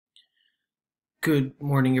Good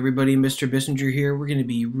morning, everybody. Mr. Bissinger here. We're going to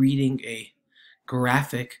be reading a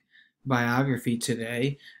graphic biography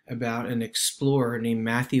today about an explorer named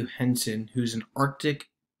Matthew Henson, who's an Arctic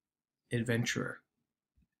adventurer.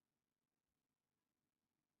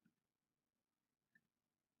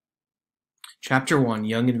 Chapter 1,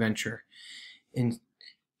 Young Adventurer. In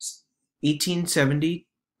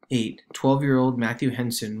 1878, 12-year-old Matthew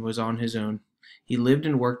Henson was on his own. He lived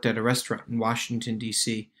and worked at a restaurant in Washington,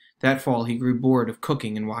 D.C. That fall, he grew bored of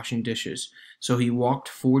cooking and washing dishes, so he walked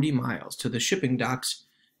 40 miles to the shipping docks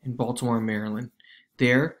in Baltimore, Maryland.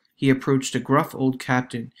 There, he approached a gruff old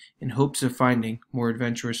captain in hopes of finding more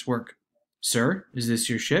adventurous work. "Sir, is this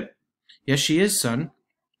your ship?" "Yes, she is, son."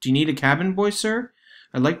 "Do you need a cabin boy, sir?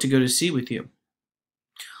 I'd like to go to sea with you."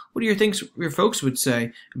 "What do you think your folks would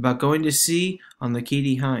say about going to sea on the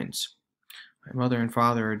Katie Hines?" "My mother and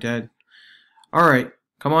father are dead." "All right,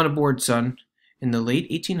 come on aboard, son." In the late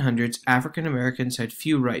 1800s, African Americans had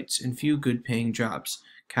few rights and few good-paying jobs.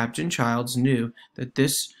 Captain Childs knew that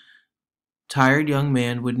this tired young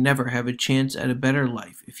man would never have a chance at a better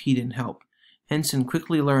life if he didn't help. Henson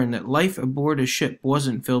quickly learned that life aboard a ship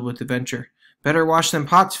wasn't filled with adventure. "Better wash them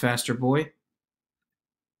pots faster, boy."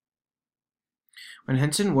 When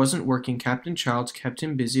Henson wasn't working, Captain Childs kept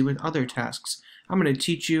him busy with other tasks. "I'm going to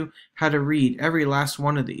teach you how to read every last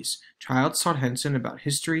one of these." Childs taught Henson about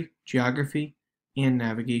history, geography, and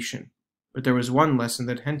navigation. But there was one lesson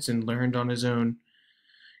that Henson learned on his own.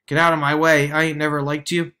 "Get out of my way, I ain't never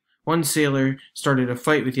liked you." One sailor started a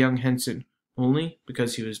fight with young Henson, only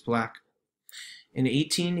because he was black. In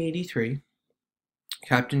 1883,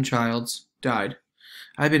 Captain Childs died.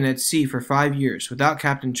 "I've been at sea for 5 years. Without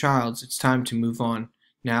Captain Childs, it's time to move on."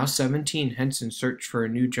 Now 17, Henson searched for a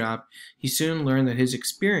new job. He soon learned that his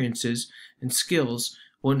experiences and skills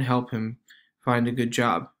wouldn't help him find a good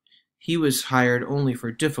job. He was hired only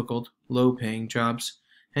for difficult, low-paying jobs.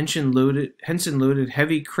 Henson loaded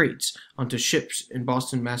heavy crates onto ships in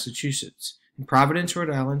Boston, Massachusetts. In Providence, Rhode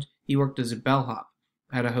Island, he worked as a bellhop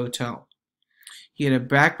at a hotel. He had a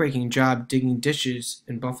backbreaking job digging ditches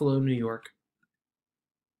in Buffalo, New York.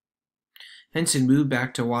 Henson moved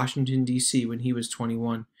back to Washington, D.C. when he was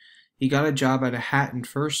 21. He got a job at a hat and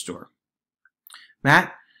fur store.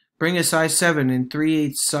 "Matt, bring a size 7 and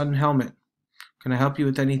 3/8 sun helmet." "Can I help you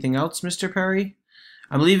with anything else, Mr. Perry?"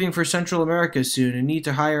 "I'm leaving for Central America soon and need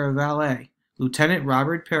to hire a valet." Lieutenant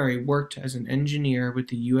Robert Perry worked as an engineer with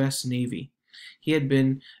the U.S. Navy. He had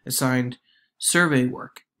been assigned survey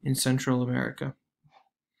work in Central America.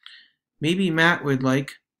 "Maybe Matt would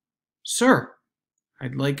like—" "Sir,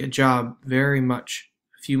 I'd like a job very much."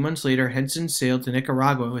 A few months later, Henson sailed to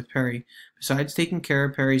Nicaragua with Perry. Besides taking care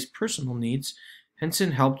of Perry's personal needs,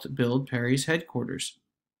 Henson helped build Perry's headquarters.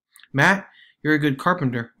 "Matt, you're a good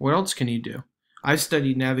carpenter. What else can you do?" "I've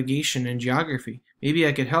studied navigation and geography. Maybe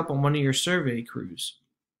I could help on one of your survey crews."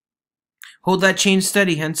 "Hold that chain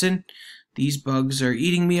steady, Henson. These bugs are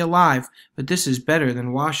eating me alive, but this is better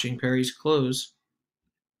than washing Perry's clothes."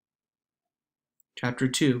 Chapter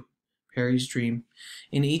 2, Perry's Dream.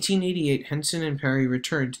 In 1888, Henson and Perry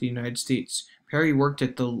returned to the United States. Perry worked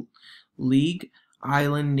at the League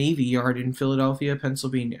Island Navy Yard in Philadelphia,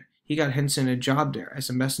 Pennsylvania. He got Henson a job there as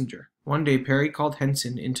a messenger. One day, Perry called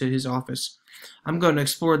Henson into his office. "I'm going to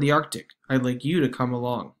explore the Arctic. I'd like you to come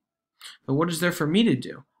along." "But what is there for me to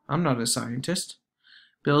do? I'm not a scientist."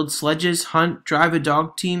 "Build sledges, hunt, drive a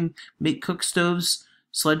dog team, make cook stoves,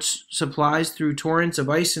 sledge supplies through torrents of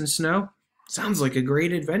ice and snow." "Sounds like a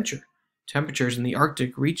great adventure." Temperatures in the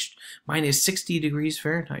Arctic reached minus 60 degrees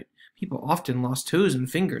Fahrenheit. People often lost toes and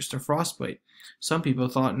fingers to frostbite. Some people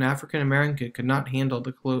thought an African American could not handle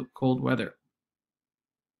the cold weather.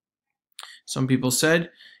 Some people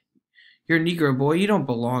said, "You're a Negro boy, you don't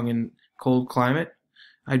belong in cold climate."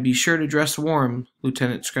 "I'd be sure to dress warm,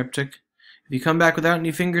 Lieutenant Skeptic. If you come back without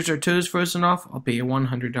any fingers or toes frozen off, I'll pay you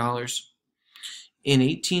 $100. In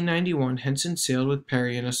 1891, Henson sailed with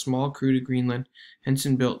Perry and a small crew to Greenland.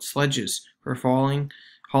 Henson built sledges for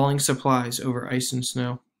hauling supplies over ice and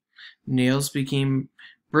snow. Nails became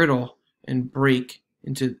brittle and break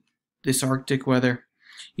into this Arctic weather.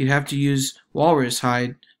 You'd have to use walrus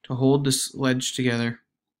hide to hold the sledge together.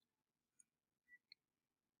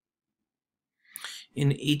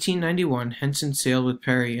 In 1891, Henson sailed with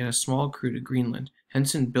Perry and a small crew to Greenland.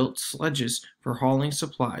 Henson built sledges for hauling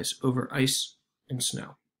supplies over ice and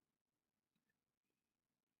snow.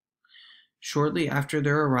 Shortly after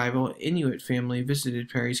their arrival, an Inuit family visited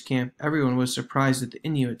Perry's camp. Everyone was surprised at the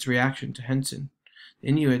Inuits' reaction to Henson. The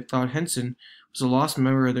Inuit thought Henson was a lost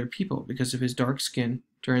member of their people because of his dark skin.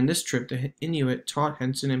 During this trip, the Inuit taught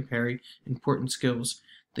Henson and Perry important skills.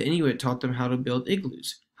 The Inuit taught them how to build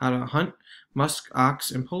igloos, how to hunt musk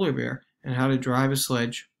ox and polar bear, and how to drive a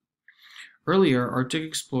sledge. Earlier, Arctic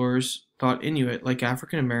explorers thought Inuit, like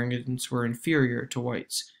African Americans, were inferior to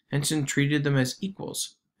whites. Henson treated them as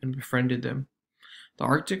equals and befriended them. The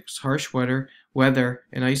Arctic's harsh weather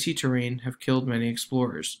and icy terrain have killed many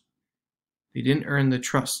explorers. They didn't earn the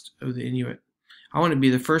trust of the Inuit. I want to be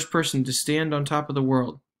the first person to stand on top of the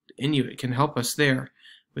world. The Inuit can help us there.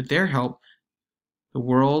 With their help, the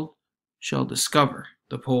world shall discover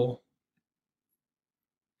the pole.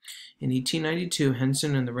 In 1892,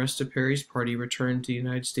 Henson and the rest of Perry's party returned to the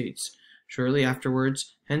United States. Shortly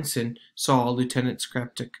afterwards, Henson saw Lieutenant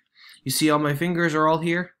Skraptik. "You see all my fingers are all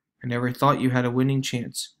here? I never thought you had a winning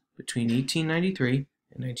chance." Between 1893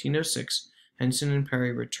 and 1906, Henson and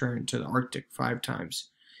Perry returned to the Arctic 5 times.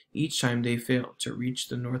 Each time they failed to reach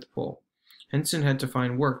the North Pole. Henson had to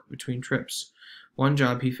find work between trips. One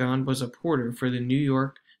job he found was a porter for the New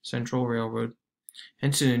York Central Railroad.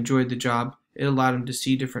 Henson enjoyed the job. It allowed him to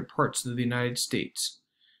see different parts of the United States,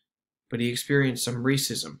 but he experienced some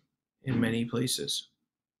racism in many places.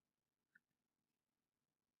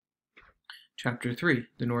 Chapter 3.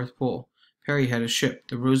 The North Pole. Perry had a ship,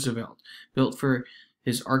 the Roosevelt, built for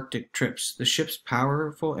his Arctic trips. The ship's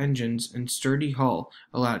powerful engines and sturdy hull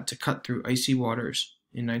allowed it to cut through icy waters.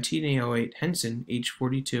 In 1908, Henson, age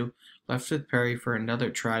 42, left with Perry for another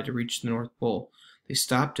try to reach the North Pole. They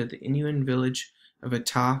stopped at the Inuit village of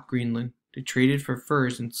Etah, Greenland. They traded for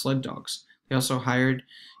furs and sled dogs. They also hired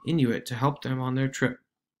Inuit to help them on their trip.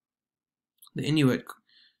 The Inuit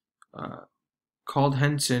called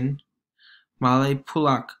Henson Male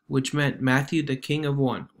Pulak, which meant Matthew the King of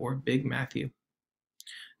One, or Big Matthew.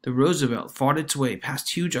 The Roosevelt fought its way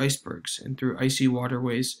past huge icebergs and through icy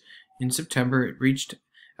waterways. In September, it reached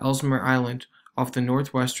Ellesmere Island off the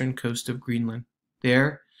northwestern coast of Greenland.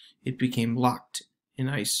 There, it became locked in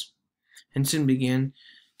ice. Henson began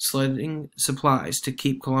sledding supplies to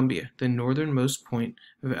Cape Columbia, the northernmost point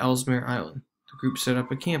of Ellesmere Island. The group set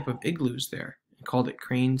up a camp of igloos there and called it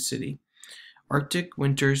Crane City. Arctic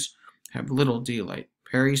winters have little daylight.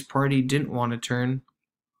 Perry's party didn't want to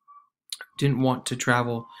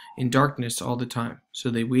travel in darkness all the time, so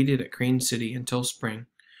they waited at Crane City until spring.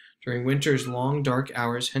 During winter's long, dark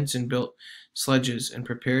hours, Henson built sledges and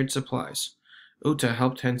prepared supplies. Ota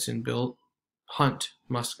helped Henson hunt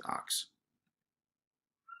musk ox.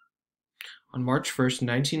 On March 1st,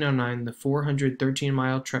 1909, the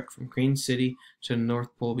 413-mile trek from Crane City to the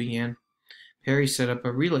North Pole began. Perry set up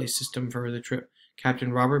a relay system for the trip.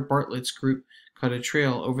 Captain Robert Bartlett's group cut a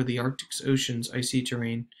trail over the Arctic Ocean's icy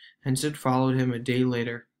terrain. Henson followed him a day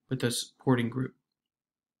later with a supporting group.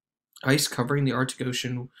 Ice covering the Arctic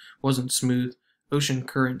Ocean wasn't smooth. Ocean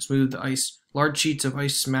currents moved the ice. Large sheets of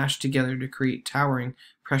ice smashed together to create towering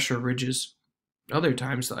pressure ridges. Other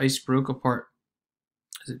times, the ice broke apart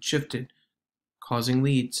as it shifted, causing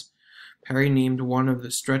leads. Perry named one of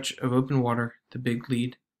the stretch of open water the Big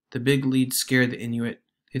Lead. The Big Lead scared the Inuit.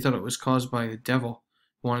 They thought it was caused by the devil,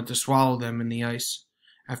 who wanted to swallow them in the ice.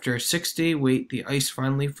 After a 6-day wait, the ice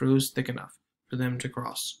finally froze thick enough for them to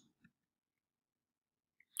cross.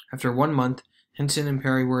 After 1 month, Henson and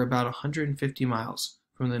Perry were about 150 miles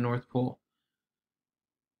from the North Pole.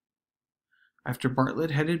 After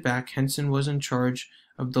Bartlett headed back, Henson was in charge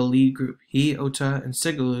of the lead group. He, Ota, and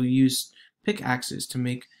Sigaloo used pickaxes to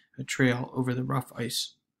make a trail over the rough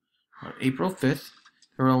ice. On April 5th,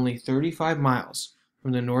 there were only 35 miles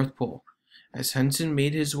from the North Pole. As Henson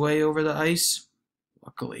made his way over the ice,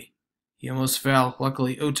 he almost fell.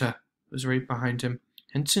 Luckily, Ota was right behind him.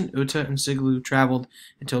 Henson, Ota, and Sigaloo traveled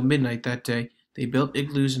until midnight that day. They built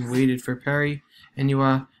igloos and waited for Perry,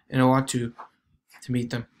 Enua, and Oatu to meet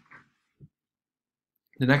them.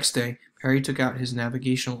 The next day, Perry took out his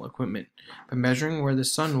navigational equipment. By measuring where the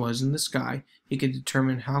sun was in the sky, he could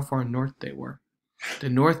determine how far north they were. The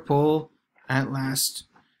North Pole, at last.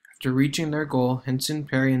 After reaching their goal, Henson,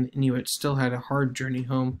 Perry, and the Inuit still had a hard journey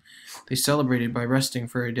home. They celebrated by resting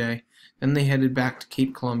for a day. Then they headed back to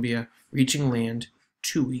Cape Columbia, reaching land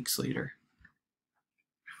 2 weeks later.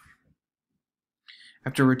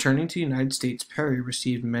 After returning to the United States, Perry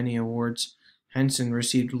received many awards. Henson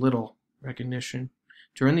received little recognition.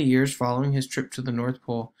 During the years following his trip to the North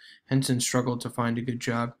Pole, Henson struggled to find a good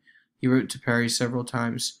job. He wrote to Perry several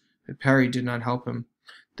times, but Perry did not help him.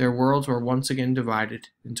 Their worlds were once again divided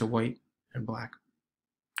into white and black.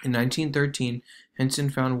 In 1913, Henson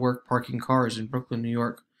found work parking cars in Brooklyn, New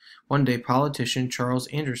York. One day, politician Charles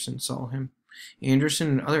Anderson saw him. Anderson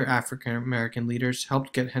and other African American leaders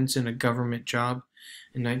helped get Henson a government job.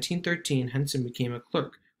 In 1913, Henson became a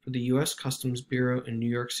clerk for the U.S. Customs Bureau in New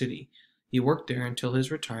York City. He worked there until his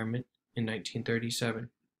retirement in 1937.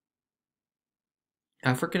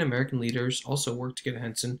 African American leaders also worked to get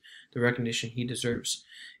Henson the recognition he deserves.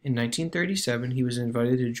 In 1937, he was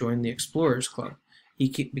invited to join the Explorers Club. He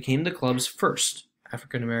became the club's first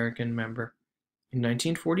African American member. In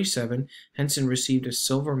 1947, Henson received a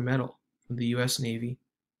silver medal from the U.S. Navy.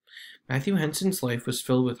 Matthew Henson's life was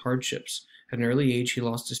filled with hardships. At an early age, he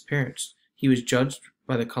lost his parents. He was judged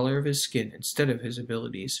by the color of his skin instead of his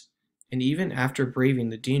abilities. And even after braving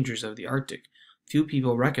the dangers of the Arctic, few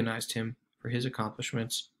people recognized him for his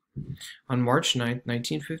accomplishments. On March 9,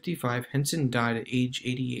 1955, Henson died at age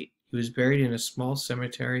 88. He was buried in a small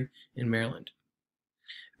cemetery in Maryland.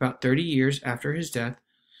 About 30 years after his death,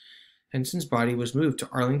 Henson's body was moved to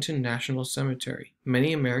Arlington National Cemetery.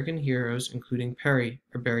 Many American heroes, including Perry,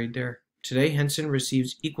 are buried there. Today, Henson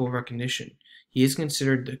receives equal recognition. He is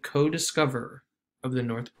considered the co-discoverer of the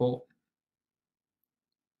North Pole.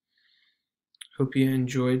 Hope you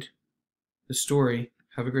enjoyed the story.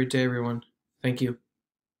 Have a great day, everyone. Thank you.